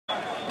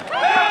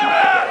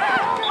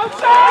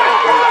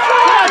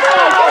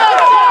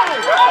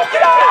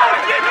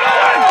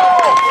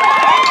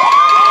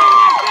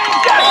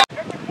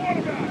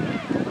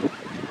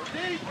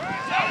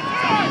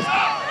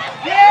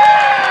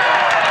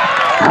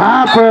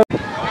Hopper.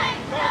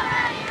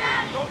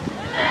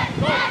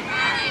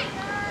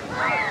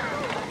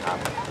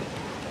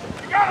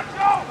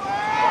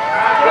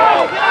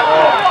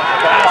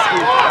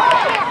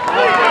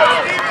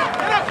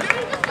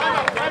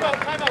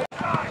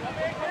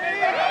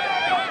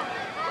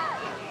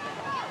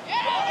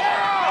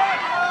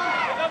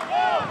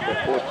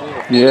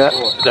 Yeah.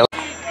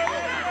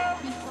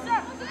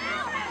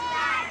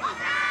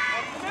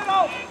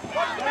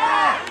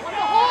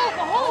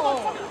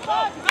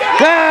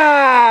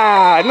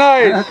 Ah,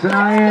 nice. That's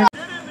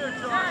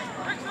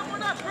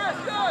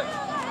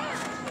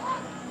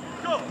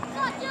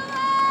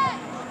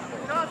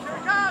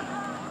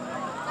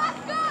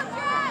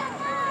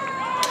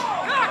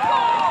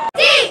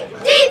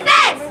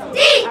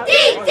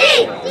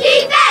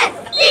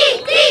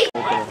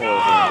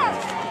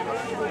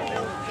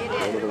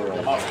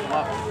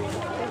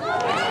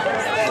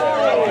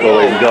Go,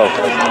 Aiden, go.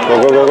 Go,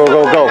 go, go, go,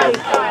 go, go.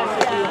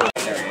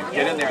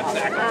 Get in there and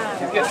sack him.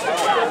 He's getting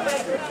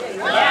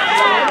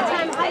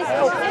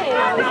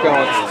Keep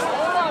going.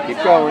 Keep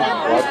going.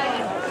 What?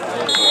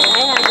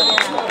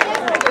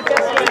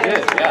 They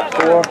did, yeah.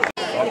 4.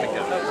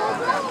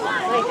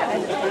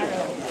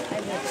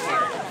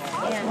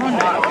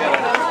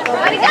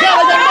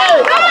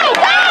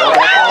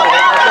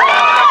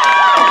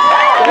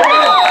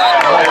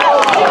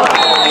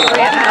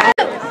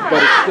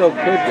 But it still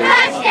could be.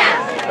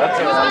 That's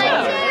it.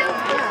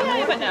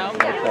 But no.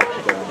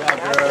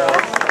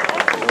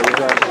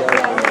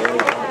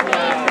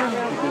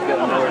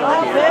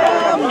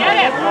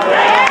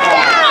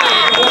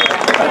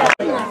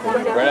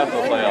 Right after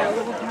the playoff.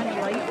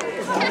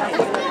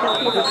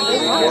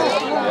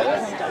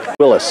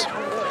 Willis.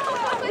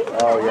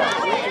 Oh, yeah.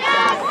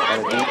 And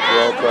a deep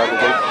throw,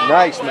 probably.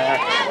 Nice, Max.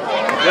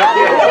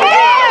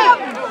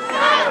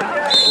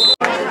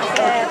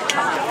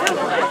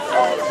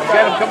 Come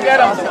get him, come get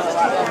him.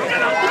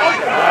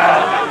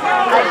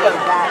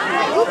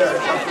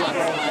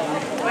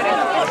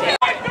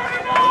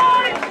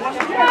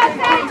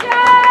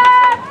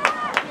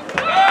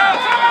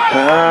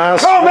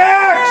 Pass. Go,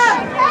 Max!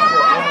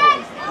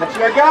 That's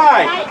your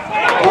guy.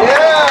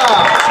 Yeah.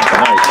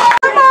 Nice.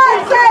 Come on,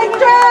 St.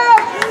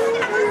 John's!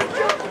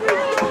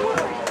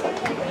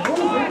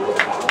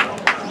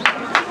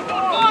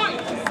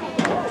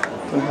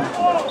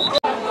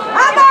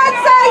 Come on,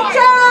 St.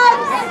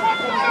 John's!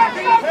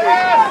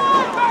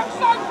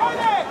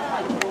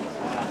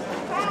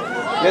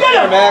 Get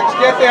there, Max.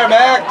 Get there,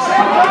 Max.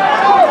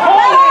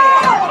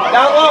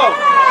 Down low.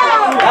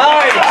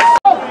 Nice.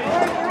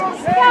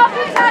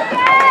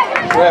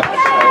 Trips. I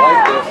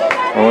like this.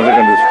 I wonder if they're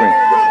going to do a screen.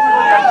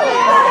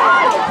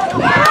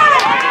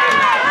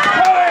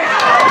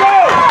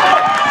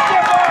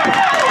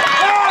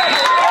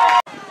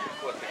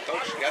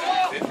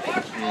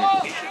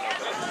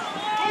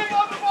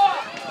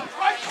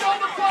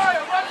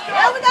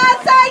 Over there,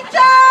 St.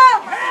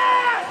 John's!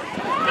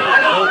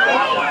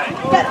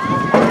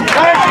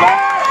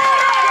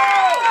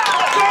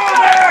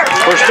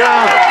 Push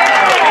down.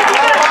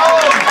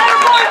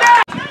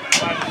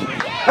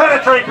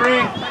 Penetrate,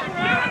 Green.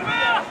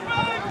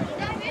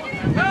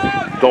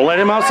 Don't let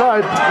him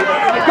outside. Go,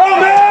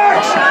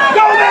 Max!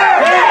 Go,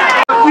 Max!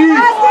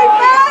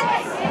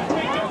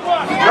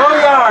 No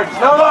yards,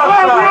 no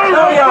offside,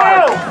 no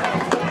yards.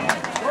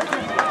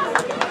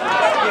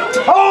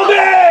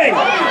 Holding!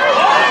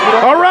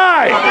 All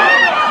right.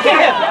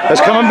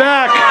 It's coming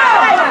back.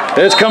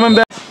 It's coming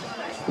back.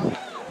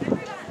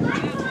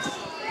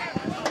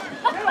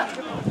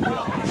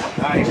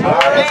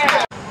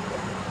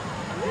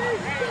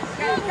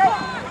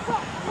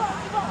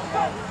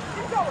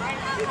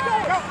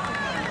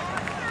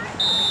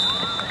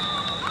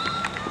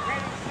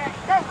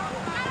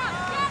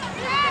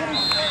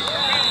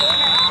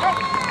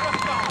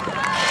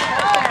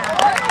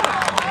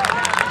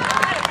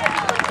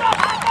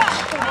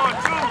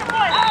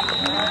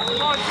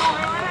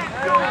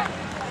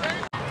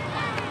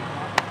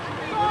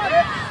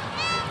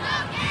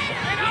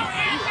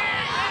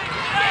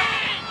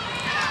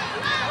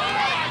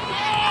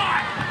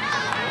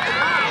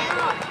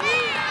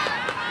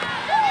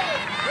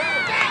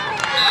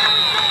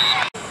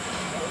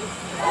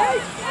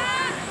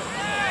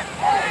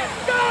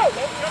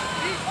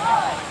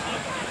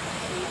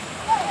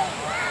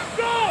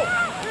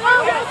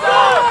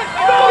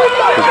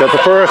 He's got the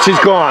first. He's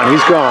gone.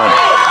 He's gone.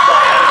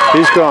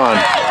 He's gone.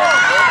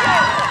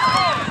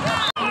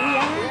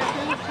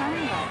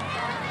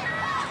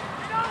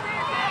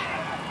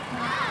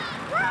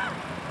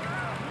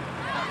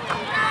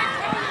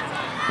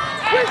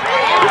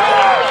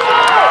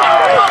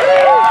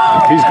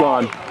 He's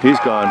gone. He's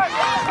gone.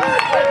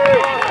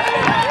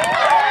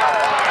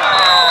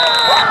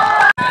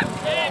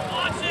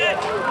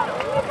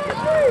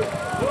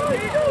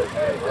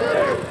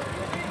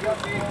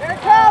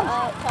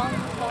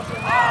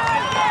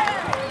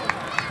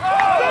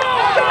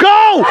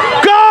 Go!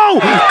 Go!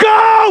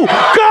 Go!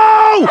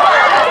 Go!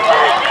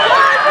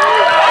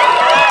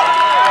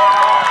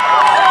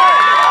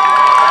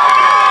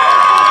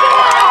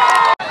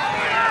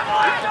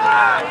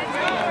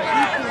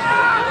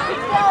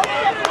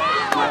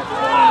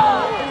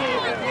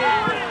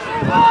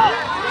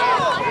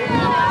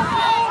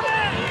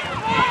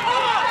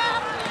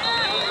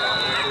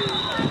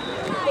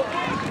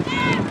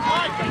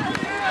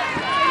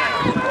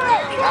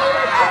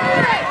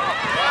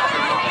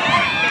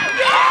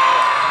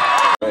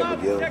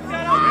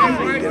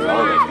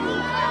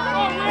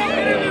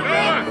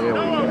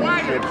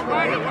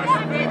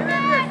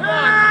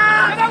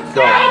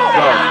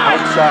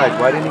 outside.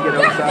 Why didn't he get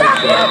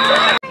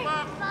outside?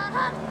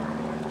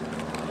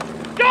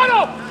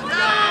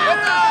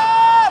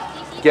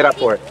 Get up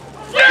for it.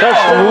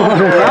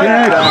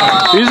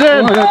 He's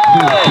in.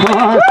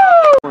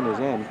 One is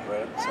in.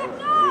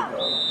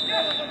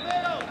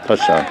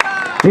 Touchdown.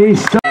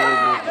 He's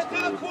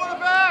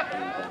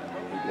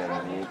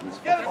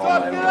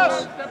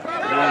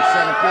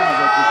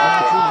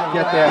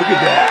Get there. Look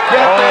at that.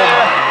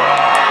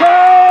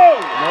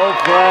 No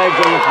flags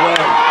on the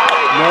play.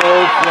 No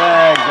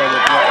flags on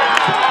the play.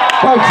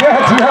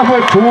 that's number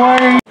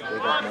 20.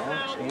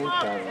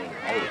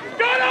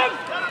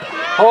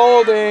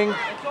 Holding.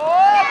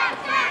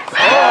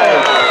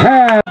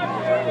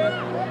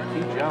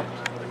 He jumped.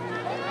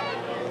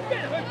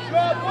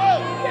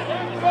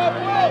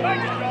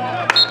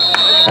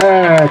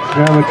 That's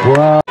number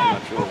 12.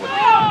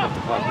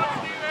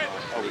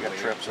 Oh, we got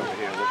trips over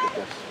here. Look at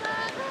this.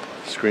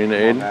 Screen to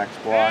Aiden. Max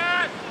block.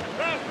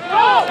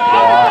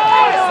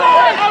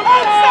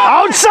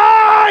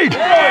 Outside!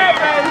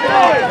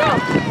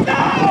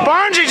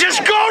 Barnesy,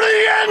 just go to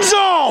the end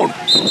zone!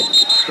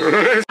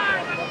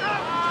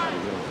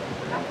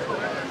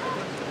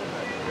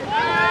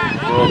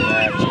 Good,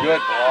 Max. Good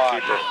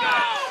block.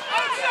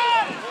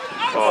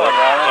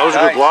 That was a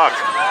good block.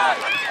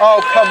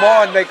 Oh, come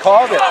on. They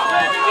called it.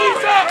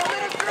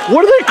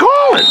 What are they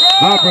calling?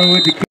 Hopper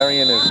with the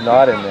Marion is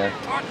not in there.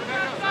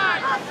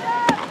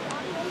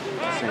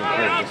 Same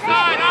play, just this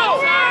way.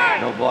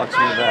 No blocks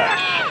in the back.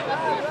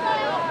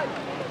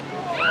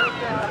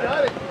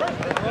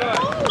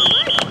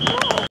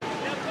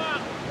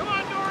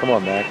 Come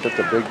on, Max. That's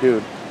a big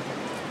dude.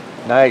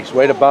 Nice.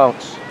 Way to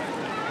bounce.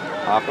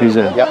 Hopper. He's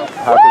in. Yep.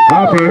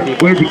 Hopper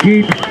with the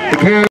keep. The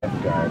carry.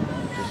 Left guard.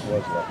 Just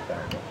was left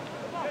guard.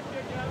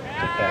 It's a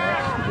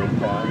pass. Good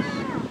pass.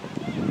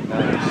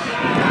 Nice.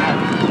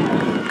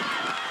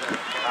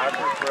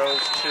 Hopper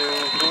throws to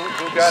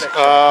who got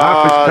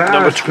it?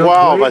 Number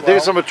 12. I think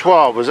it's number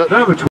 12. Was it?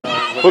 Number 12.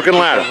 Hook and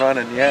ladder.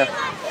 Running, yeah.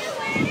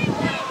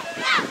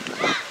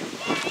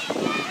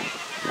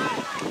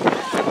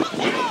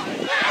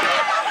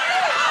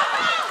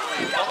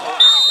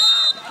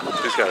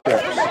 He's got it.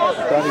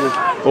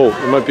 Oh,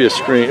 it might be a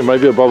screen. It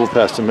might be a bubble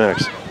pass to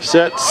Max.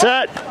 Set,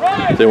 set.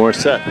 They weren't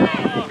set.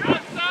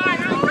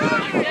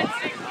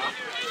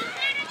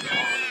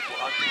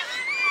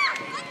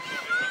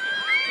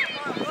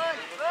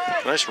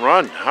 Nice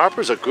run.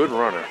 Harper's a good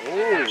runner.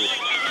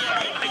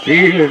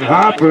 Steven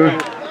Hopper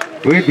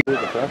with the The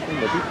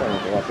freshman, but he's playing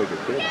with a lot bigger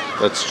kids,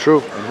 That's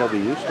true. and he'll be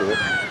used to it.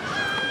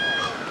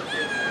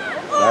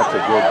 That's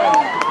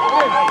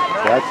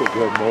a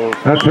good move. a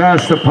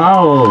pass to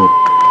Powell.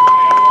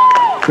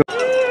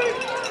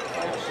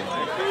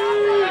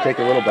 Take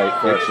a little bite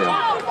first.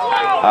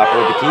 Hopper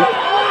with the keep.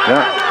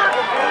 Yeah.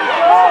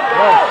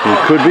 He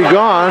could be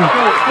gone.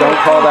 Don't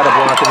call that a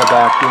block in the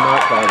back. Do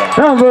not call that.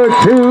 Number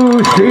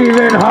 2,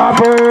 Steven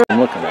Hopper. I'm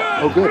looking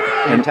at Oh, good.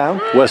 In town?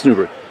 West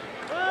Newbury.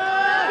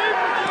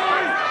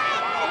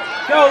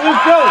 Go,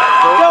 Luke, go!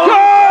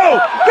 Go!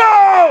 Go!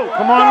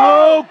 Come on,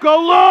 Luke! Go,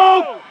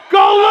 Luke!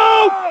 Go,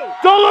 Luke!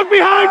 Don't look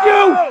behind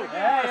you!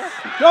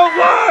 Don't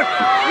look!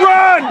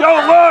 Run!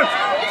 Don't look!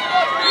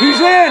 He's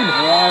in!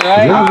 All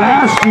right.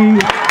 Lasky.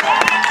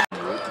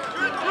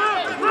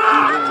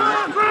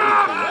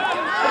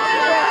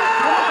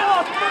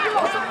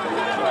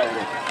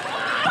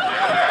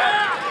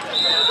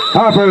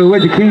 Hopper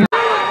with the key.